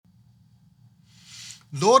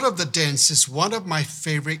Lord of the Dance is one of my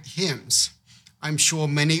favorite hymns. I'm sure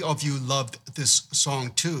many of you loved this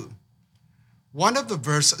song too. One of the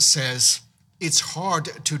verses says, "It's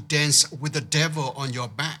hard to dance with the devil on your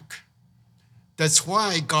back." That's why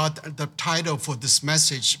I got the title for this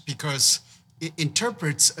message, because it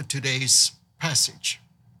interprets today's passage.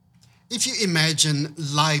 If you imagine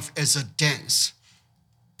life as a dance,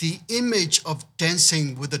 the image of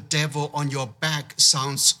dancing with the devil on your back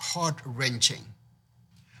sounds heart-wrenching.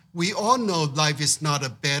 We all know life is not a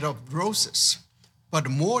bed of roses, but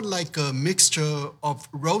more like a mixture of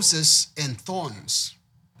roses and thorns.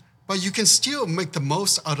 But you can still make the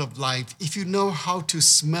most out of life if you know how to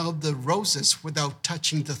smell the roses without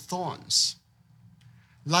touching the thorns.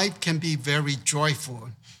 Life can be very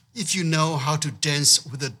joyful if you know how to dance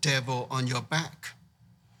with the devil on your back.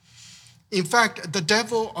 In fact, the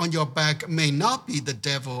devil on your back may not be the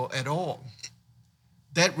devil at all.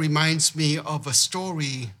 That reminds me of a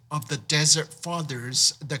story of the desert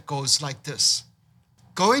fathers that goes like this.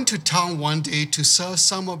 Going to town one day to sell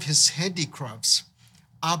some of his handicrafts,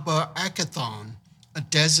 Abba Agathon, a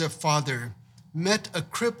desert father, met a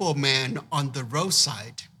crippled man on the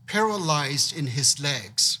roadside, paralyzed in his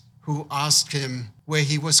legs, who asked him where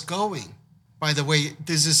he was going. By the way,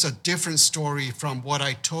 this is a different story from what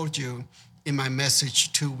I told you in my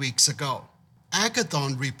message 2 weeks ago.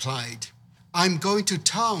 Agathon replied, "I'm going to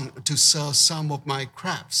town to sell some of my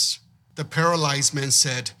crafts." The paralyzed man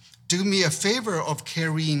said, "Do me a favor of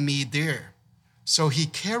carrying me there." So he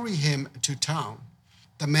carried him to town.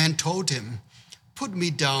 The man told him, "Put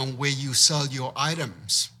me down where you sell your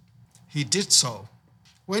items." He did so.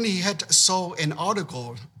 When he had sold an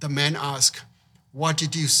article, the man asked, "What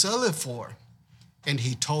did you sell it for?" And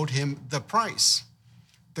he told him the price.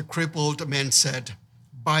 The crippled man said,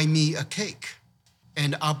 "Buy me a cake."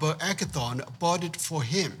 And Abba Agathon bought it for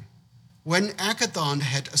him. When Agathon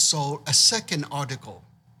had sold a second article,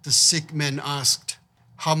 the sick man asked,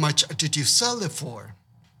 "How much did you sell it for?"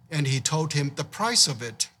 And he told him the price of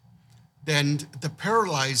it. Then the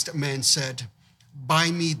paralyzed man said,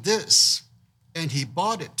 "Buy me this." And he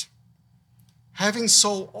bought it. Having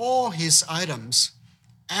sold all his items,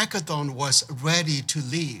 Agathon was ready to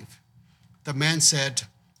leave. The man said,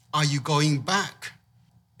 "Are you going back?"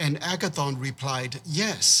 And Agathon replied,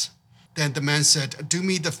 "Yes." Then the man said, "Do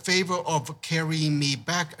me the favor of carrying me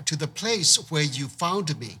back to the place where you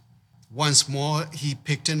found me." Once more, he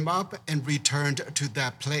picked him up and returned to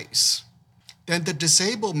that place. Then the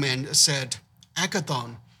disabled man said,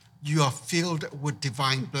 "Agathon, you are filled with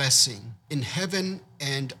divine blessing in heaven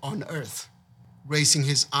and on earth." Raising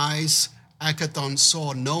his eyes, Agathon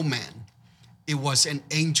saw no man. It was an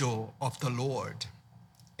angel of the Lord.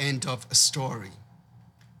 End of story.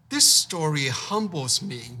 This story humbles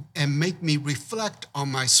me and makes me reflect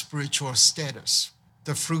on my spiritual status,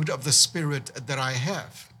 the fruit of the Spirit that I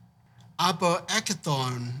have. Abba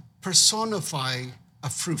Agathon personified a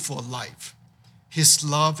fruitful life. His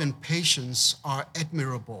love and patience are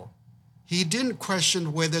admirable. He didn't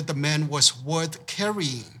question whether the man was worth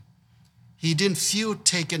carrying. He didn't feel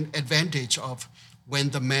taken advantage of when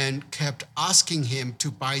the man kept asking him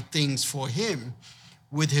to buy things for him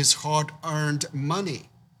with his hard-earned money.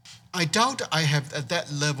 I doubt I have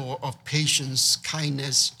that level of patience,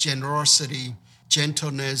 kindness, generosity,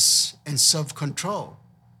 gentleness, and self-control.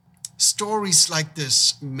 Stories like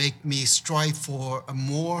this make me strive for a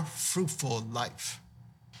more fruitful life.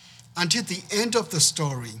 Until the end of the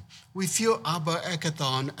story, we feel Abba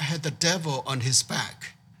Agathon had the devil on his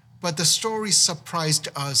back. But the story surprised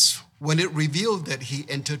us when it revealed that he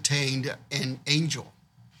entertained an angel.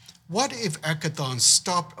 What if Agathon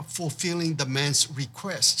stopped fulfilling the man's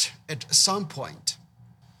request at some point?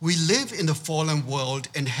 We live in a fallen world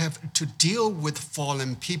and have to deal with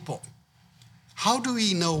fallen people. How do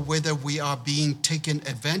we know whether we are being taken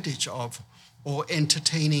advantage of or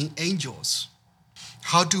entertaining angels?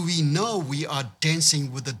 How do we know we are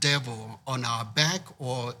dancing with the devil on our back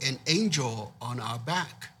or an angel on our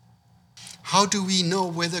back? How do we know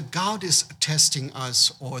whether God is testing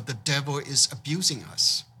us or the devil is abusing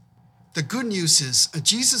us? The good news is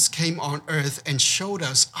Jesus came on earth and showed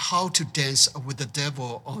us how to dance with the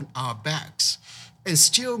devil on our backs and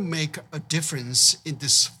still make a difference in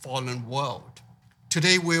this fallen world.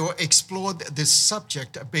 Today we will explore this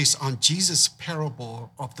subject based on Jesus'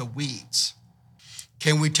 parable of the weeds.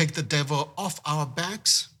 Can we take the devil off our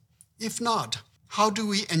backs? If not, how do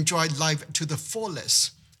we enjoy life to the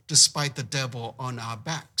fullest despite the devil on our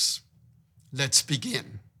backs? Let's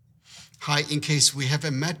begin. Hi, in case we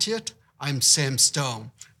haven't met yet, I'm Sam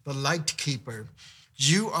Stone, the light keeper.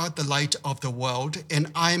 You are the light of the world,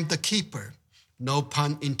 and I am the keeper. No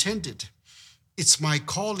pun intended. It's my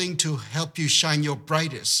calling to help you shine your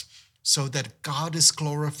brightest so that God is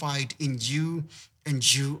glorified in you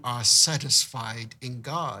and you are satisfied in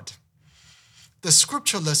God. The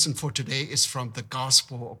scripture lesson for today is from the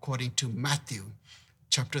Gospel according to Matthew,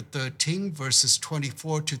 chapter 13, verses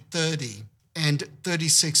 24 to 30 and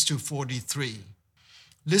 36 to 43.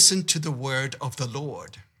 Listen to the word of the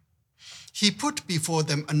Lord. He put before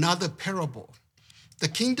them another parable. The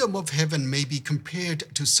kingdom of heaven may be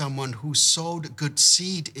compared to someone who sowed good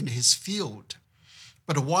seed in his field.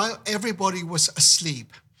 But while everybody was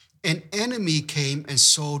asleep, an enemy came and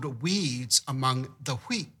sowed weeds among the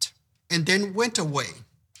wheat, and then went away.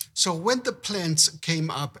 So when the plants came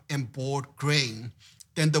up and bore grain,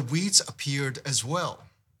 then the weeds appeared as well.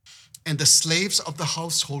 And the slaves of the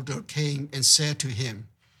householder came and said to him,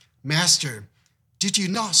 "Master, did you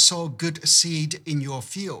not sow good seed in your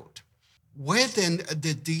field? Where then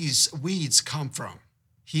did these weeds come from?"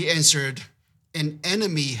 He answered, "An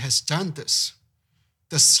enemy has done this."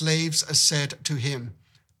 The slaves said to him,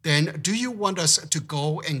 "Then do you want us to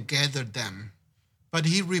go and gather them?" But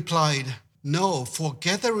he replied, "No, for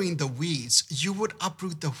gathering the weeds, you would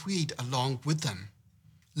uproot the wheat along with them.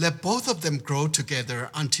 Let both of them grow together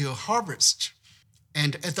until harvest.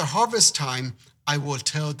 And at the harvest time, I will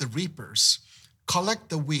tell the reapers, collect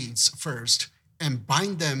the weeds first and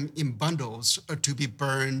bind them in bundles to be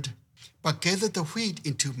burned, but gather the wheat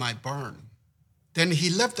into my barn." Then he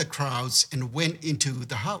left the crowds and went into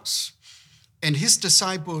the house. And his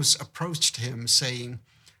disciples approached him, saying,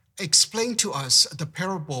 "Explain to us the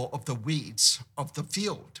parable of the weeds of the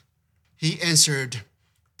field." He answered,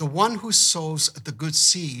 "The one who sows the good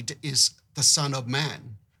seed is the Son of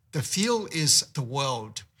Man. The field is the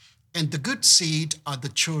world, and the good seed are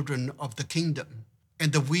the children of the kingdom,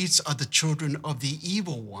 and the weeds are the children of the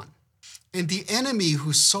evil one. And the enemy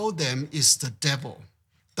who sowed them is the devil.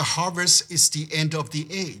 The harvest is the end of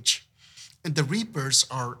the age, and the reapers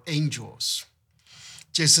are angels.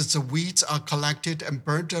 Just as the weeds are collected and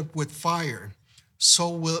burned up with fire, so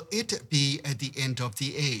will it be at the end of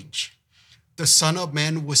the age. The Son of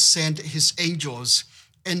Man will send his angels,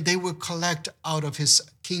 and they will collect out of his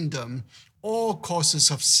kingdom all causes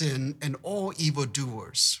of sin and all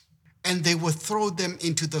evildoers, and they will throw them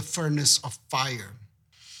into the furnace of fire,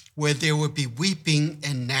 where there will be weeping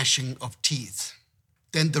and gnashing of teeth.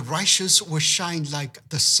 Then the righteous will shine like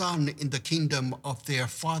the sun in the kingdom of their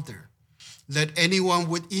Father. Let anyone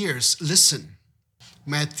with ears listen."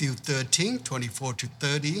 Matthew 13, 24 to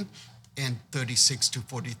 30 and 36 to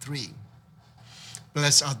 43.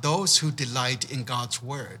 Blessed are those who delight in God's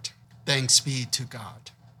word. Thanks be to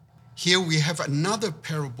God. Here we have another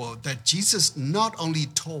parable that Jesus not only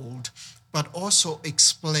told, but also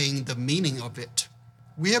explained the meaning of it.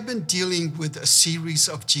 We have been dealing with a series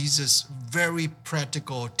of Jesus' very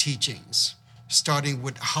practical teachings, starting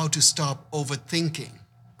with how to stop overthinking,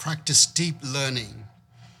 practice deep learning,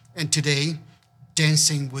 and today,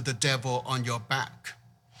 dancing with the devil on your back.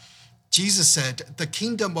 Jesus said, the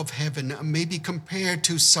kingdom of heaven may be compared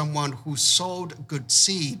to someone who sowed good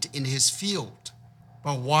seed in his field.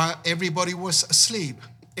 But while everybody was asleep,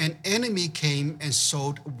 an enemy came and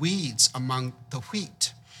sowed weeds among the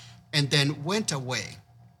wheat, and then went away.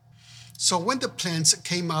 So when the plants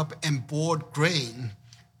came up and bore grain,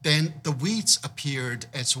 then the weeds appeared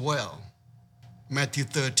as well. Matthew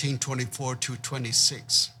 13, 24 to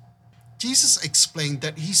 26. Jesus explained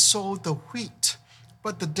that he sowed the wheat,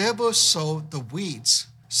 but the devil sowed the weeds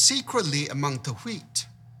secretly among the wheat.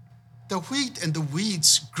 The wheat and the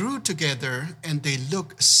weeds grew together and they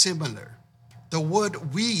look similar. The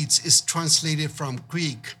word weeds is translated from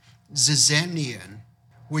Greek zizanian,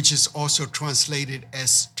 which is also translated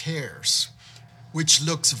as tares, which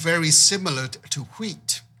looks very similar to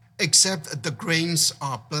wheat, except the grains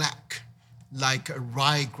are black, like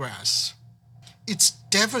ryegrass. It's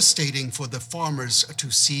devastating for the farmers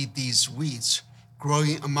to see these weeds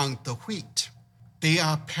growing among the wheat. They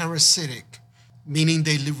are parasitic, meaning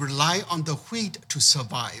they rely on the wheat to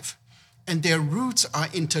survive, and their roots are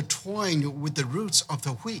intertwined with the roots of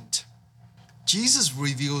the wheat. Jesus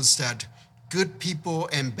reveals that good people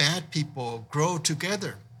and bad people grow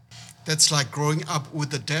together. That's like growing up with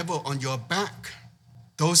the devil on your back.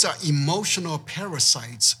 Those are emotional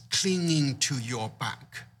parasites clinging to your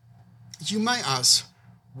back. You might ask,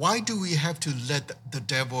 why do we have to let the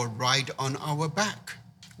devil ride on our back?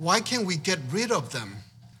 Why can't we get rid of them?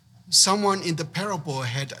 Someone in the parable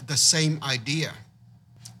had the same idea.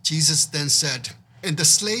 Jesus then said, and the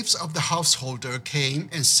slaves of the householder came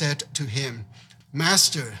and said to him,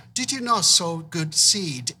 "Master, did you not sow good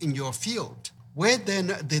seed in your field? Where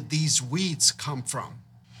then did these weeds come from?"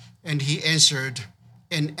 And he answered,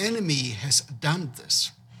 An enemy has done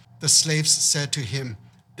this." The slaves said to him,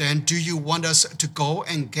 "Then do you want us to go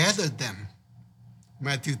and gather them?"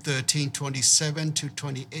 Matthew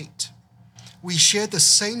 13:27-28. We share the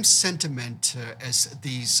same sentiment as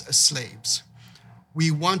these slaves.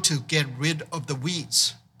 We want to get rid of the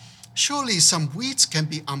weeds. Surely some weeds can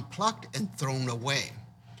be unplucked and thrown away,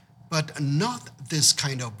 but not this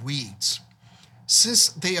kind of weeds. Since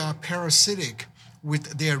they are parasitic,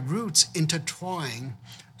 with their roots intertwined,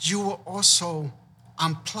 you will also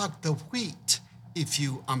unplug the wheat if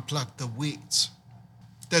you unplug the weeds.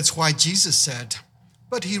 That's why Jesus said,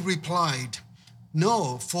 but he replied,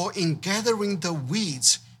 "No, for in gathering the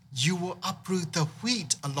weeds, you will uproot the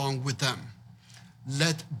wheat along with them.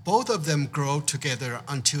 Let both of them grow together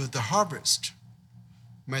until the harvest."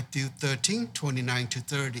 Matthew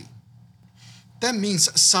 13:29-30. That means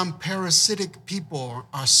some parasitic people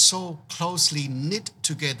are so closely knit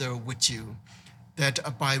together with you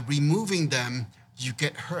that by removing them, you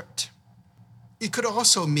get hurt. It could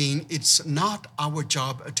also mean it's not our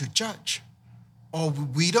job to judge, or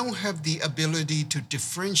we don't have the ability to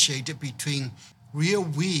differentiate between real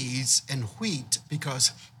weeds and wheat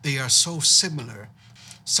because they are so similar.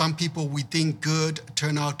 Some people we think good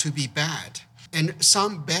turn out to be bad, and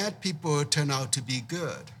some bad people turn out to be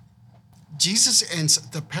good. Jesus ends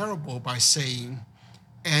the parable by saying,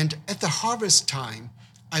 "And at the harvest time,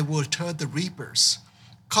 I will tell the reapers,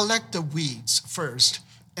 collect the weeds first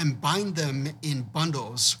and bind them in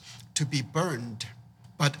bundles to be burned,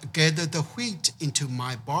 but gather the wheat into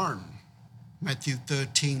my barn." Matthew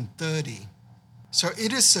 13:30. So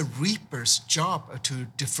it is the reaper's job to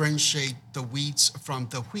differentiate the weeds from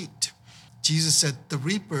the wheat. Jesus said the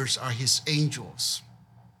reapers are his angels.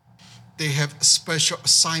 They have special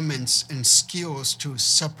assignments and skills to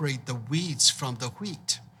separate the weeds from the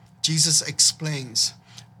wheat. Jesus explains,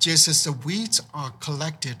 just as the weeds are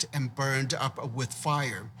collected and burned up with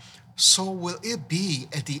fire, so will it be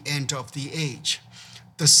at the end of the age.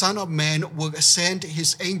 The Son of Man will send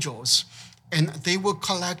his angels, and they will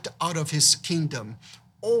collect out of his kingdom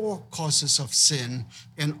all causes of sin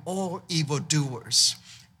and all evildoers,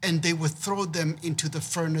 and they will throw them into the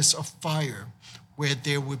furnace of fire, where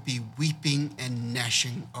there will be weeping and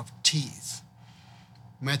gnashing of teeth.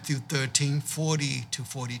 Matthew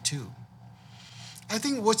 13:40-42. I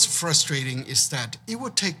think what's frustrating is that it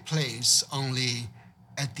will take place only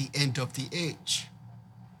at the end of the age.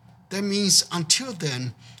 That means until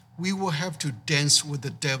then, we will have to dance with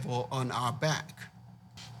the devil on our back.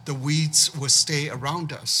 The weeds will stay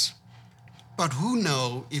around us. But who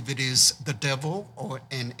knows if it is the devil or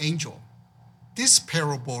an angel? This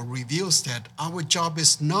parable reveals that our job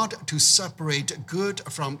is not to separate good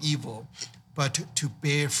from evil, but to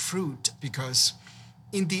bear fruit, because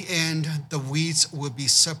in the end, the weeds will be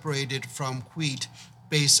separated from wheat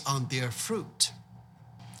based on their fruit.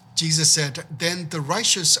 Jesus said, "Then the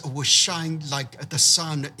righteous will shine like the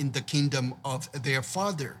sun in the kingdom of their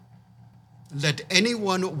Father. Let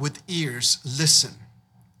anyone with ears listen."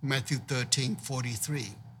 Matthew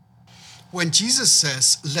 13:43. When Jesus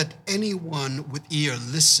says, "Let anyone with ear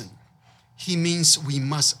listen," he means we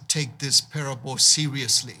must take this parable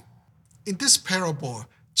seriously. In this parable,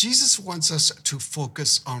 Jesus wants us to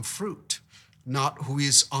focus on fruit, not who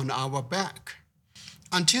is on our back.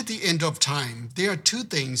 Until the end of time, there are two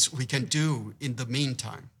things we can do in the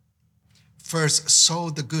meantime. First, sow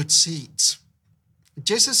the good seeds.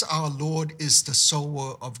 Just as our Lord is the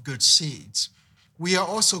sower of good seeds, we are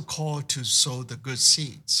also called to sow the good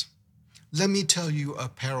seeds. Let me tell you a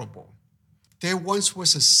parable. There once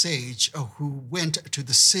was a sage who went to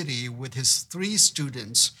the city with his 3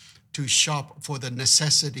 students to shop for the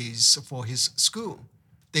necessities for his school.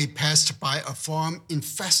 They passed by a farm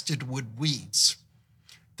infested with weeds.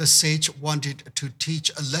 The sage wanted to teach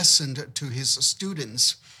a lesson to his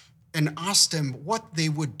students and asked them what they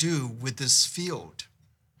would do with this field.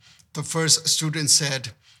 The first student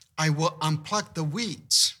said, "I will unplug the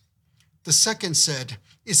weeds." The second said,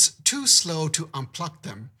 "It's too slow to unplug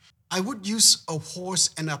them. I would use a horse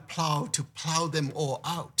and a plow to plow them all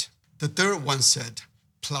out." The third one said,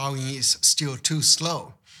 "Plowing is still too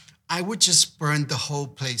slow. I would just burn the whole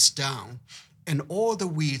place down, and all the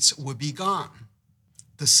weeds would be gone."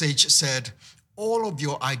 The sage said, "All of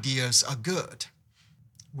your ideas are good."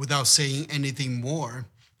 Without saying anything more,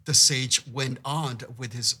 the sage went on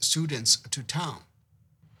with his students to town.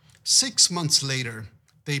 6 months later,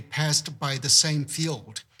 they passed by the same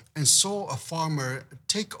field and saw a farmer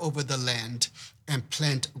take over the land and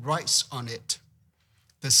plant rice on it.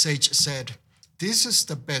 The sage said, "This is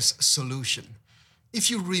the best solution.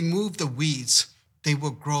 If you remove the weeds, they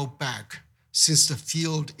will grow back, since the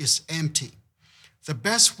field is empty. The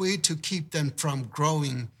best way to keep them from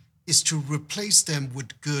growing is to replace them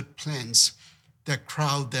with good plants that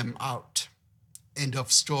crowd them out. End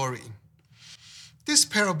of story. This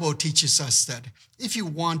parable teaches us that if you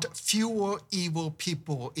want fewer evil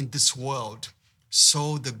people in this world,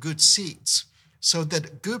 sow the good seeds so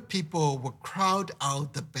that good people will crowd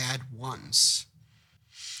out the bad ones.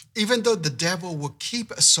 Even though the devil will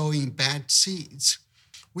keep sowing bad seeds,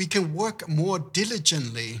 we can work more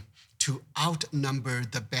diligently to outnumber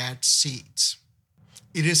the bad seeds.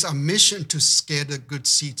 It is our mission to scatter good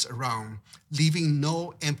seeds around, leaving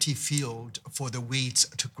no empty field for the weeds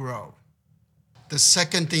to grow. The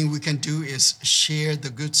second thing we can do is share the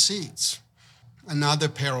good seeds. Another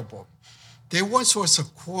parable. There once was a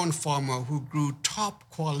corn farmer who grew top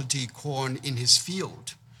quality corn in his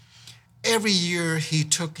field. Every year he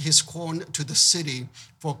took his corn to the city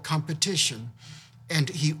for competition, and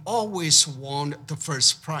he always won the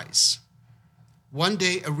first prize. One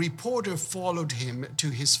day a reporter followed him to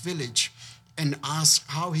his village and asked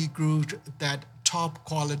how he grew that top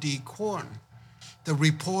quality corn. The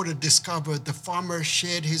reporter discovered the farmer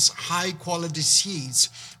shared his high quality seeds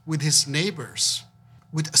with his neighbors.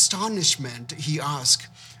 With astonishment, he asked,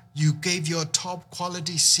 "You gave your top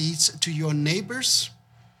quality seeds to your neighbors?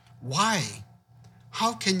 Why?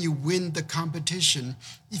 How can you win the competition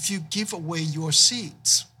if you give away your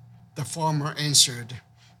seeds?" The farmer answered,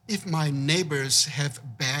 "If my neighbors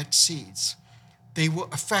have bad seeds, they will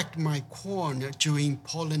affect my corn during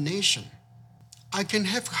pollination. I can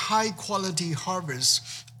have high quality harvests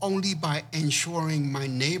only by ensuring my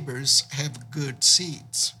neighbors have good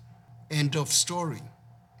seeds." End of story.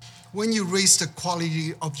 When you raise the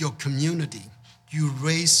quality of your community, you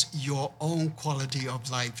raise your own quality of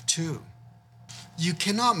life too. You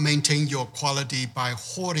cannot maintain your quality by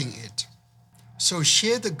hoarding it. So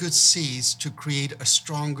share the good seeds to create a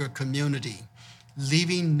stronger community,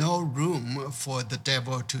 leaving no room for the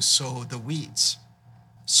devil to sow the weeds.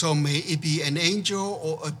 So may it be an angel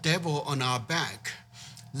or a devil on our back.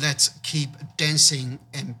 Let's keep dancing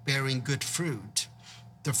and bearing good fruit,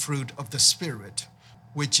 the fruit of the Spirit,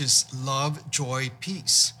 which is love, joy,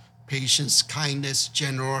 peace, patience, kindness,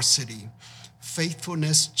 generosity,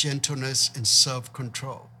 faithfulness, gentleness, and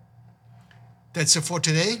self-control. That's it for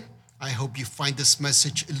today. I hope you find this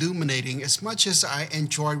message illuminating as much as I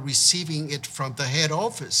enjoy receiving it from the head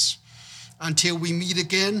office. Until we meet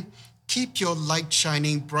again, keep your light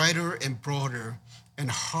shining brighter and broader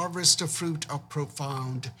and harvest the fruit of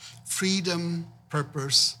profound freedom,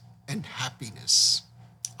 purpose, and happiness.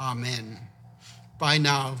 Amen. Bye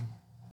now.